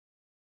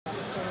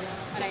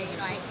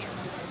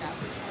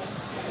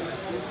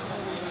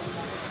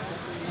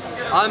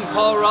I'm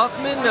Paul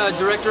Rothman,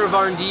 Director of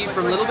R&D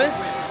from littleBits.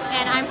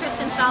 And I'm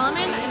Kristin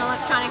Salomon, an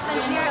electronics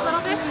engineer at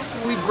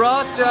littleBits. We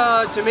brought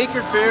to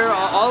Maker Faire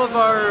all of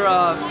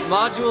our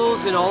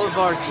modules and all of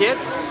our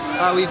kits.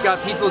 We've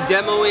got people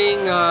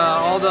demoing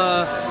all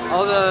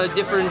the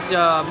different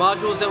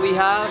modules that we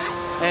have,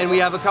 and we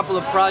have a couple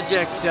of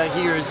projects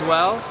here as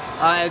well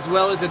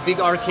as a big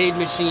arcade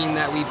machine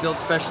that we built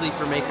specially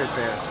for Maker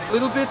Faire.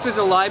 littleBits is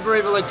a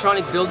library of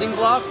electronic building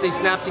blocks. They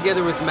snap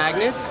together with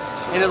magnets,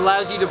 and it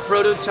allows you to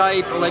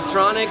prototype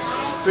electronics,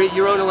 create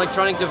your own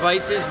electronic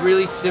devices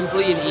really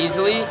simply and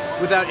easily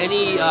without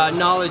any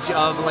knowledge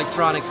of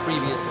electronics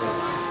previously.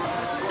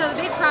 So the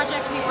big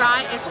project we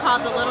brought is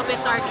called the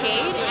littleBits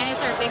Arcade, and it's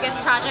our biggest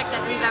project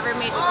that we've ever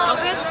made with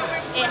littleBits.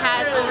 It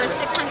has over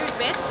 600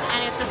 bits,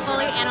 and it's a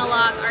fully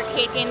analog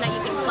arcade game that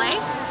you can play.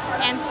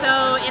 And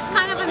so it's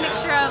kind of a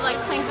mixture of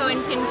like Plinko and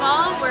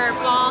pinball, where a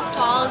ball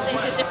falls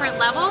into different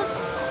levels,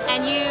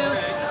 and you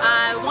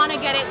want to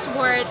get it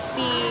towards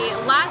the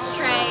last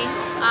tray,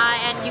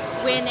 and you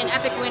win an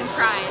epic win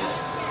prize.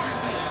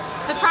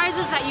 The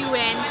prizes that you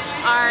win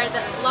are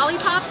the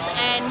lollipops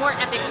and more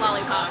epic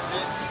lollipops.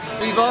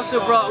 We've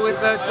also brought with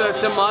us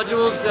some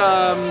modules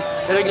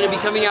that are going to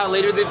be coming out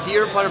later this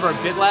year, part of our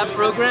BitLab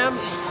program.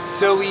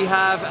 So we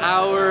have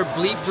our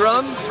bleep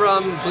drum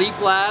from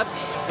BitLabs,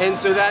 and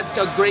so that's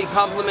a great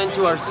complement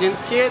to our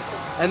synth kit.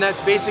 And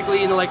that's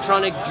basically an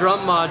electronic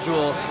drum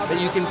module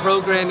that you can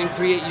program and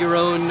create your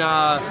own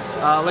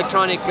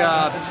electronic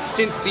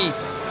synth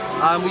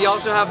beats. We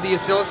also have the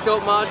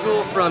oscilloscope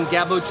module from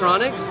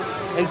Gabotronics,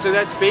 and so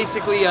that's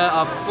basically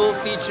a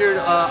full-featured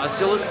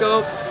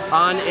oscilloscope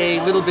on a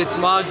littleBits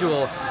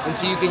module. And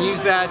so you can use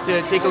that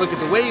to take a look at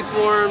the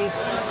waveforms,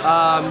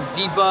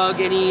 debug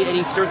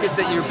any circuits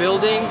that you're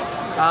building,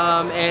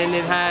 and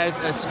it has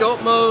a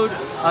scope mode,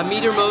 a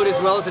meter mode,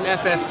 as well as an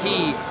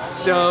FFT.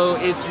 So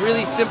it's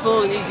really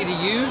simple and easy to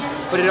use,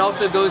 but it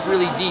also goes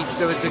really deep.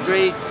 So it's a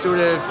great sort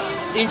of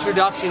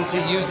introduction to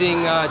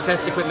using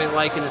test equipment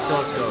like an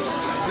oscilloscope.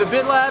 The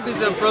BitLab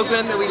is a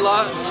program that we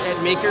launched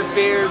at Maker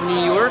Faire,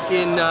 New York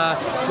in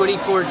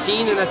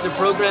 2014, and that's a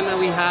program that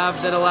we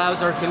have that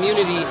allows our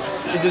community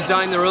to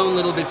design their own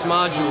littleBits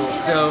modules.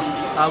 So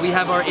we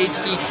have our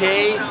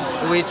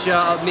HDK, which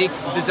makes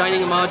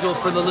designing a module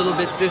for the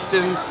littleBits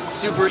system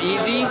super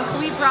easy.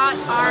 We brought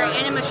our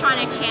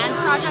animatronic hand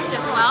project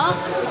as well,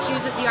 which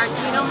uses the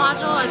Arduino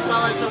module as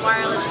well as the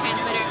wireless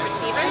transmitter and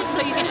receiver,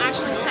 so you can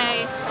actually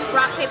play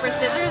rock, paper,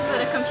 scissors with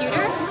a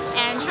computer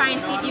and try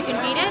and see if you can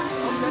beat it.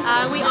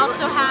 We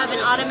also have an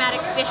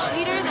automatic fish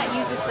feeder that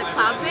uses the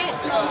CloudBit,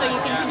 so you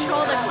can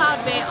control the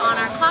CloudBit on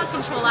our Cloud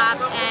Control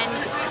app and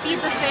feed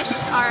the fish,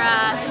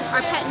 our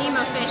pet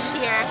Nemo fish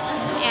here,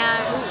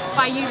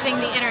 by using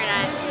the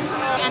internet.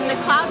 And the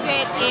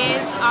CloudBit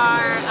is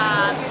our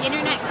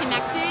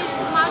internet-connected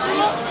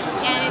module,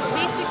 and it's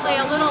basically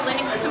a little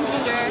Linux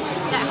computer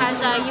that has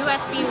a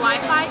USB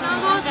Wi-Fi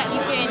dongle that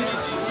you can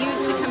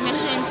use to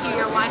commission to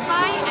your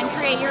Wi-Fi and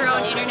create your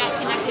own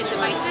internet-connected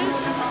devices.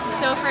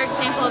 So for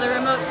example, the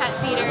remote pet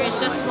feeder is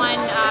just one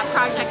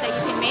project that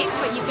you can make,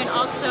 but you can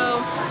also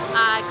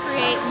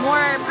create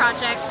more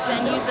projects,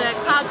 then use a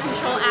cloud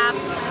control app,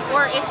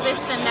 or if this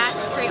then that,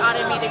 to create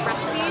automated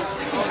recipes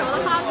to control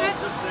the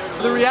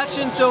CloudBit. The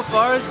reaction so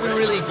far has been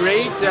really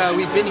great.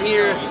 We've been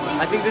here,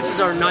 I think this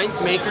is our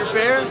 9th Maker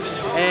Faire,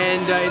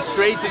 and it's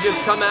great to just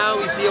come out.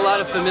 We see a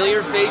lot of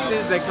familiar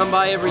faces that come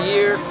by every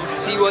year,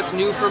 see what's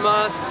new from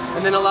us,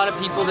 and then a lot of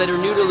people that are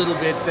new to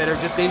littleBits that are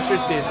just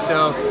interested.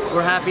 So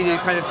we're happy to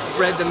kind of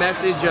spread the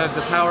message of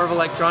the power of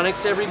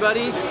electronics to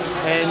everybody,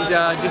 and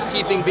just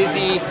keeping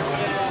busy,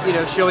 you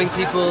know, showing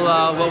people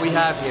what we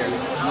have here.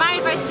 My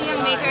advice to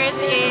young makers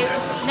is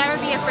never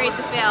be afraid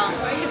to fail,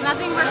 because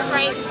nothing works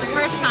right the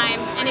first time,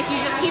 and if you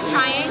just keep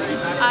trying,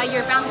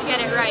 you're bound to get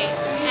it right.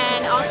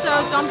 And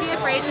also, don't be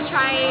afraid to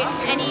try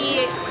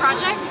any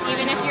projects,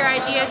 even if your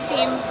ideas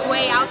seem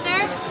way out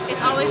there.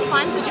 It's always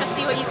fun to just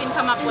see what you can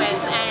come up with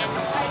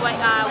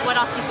and what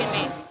else you can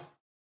make.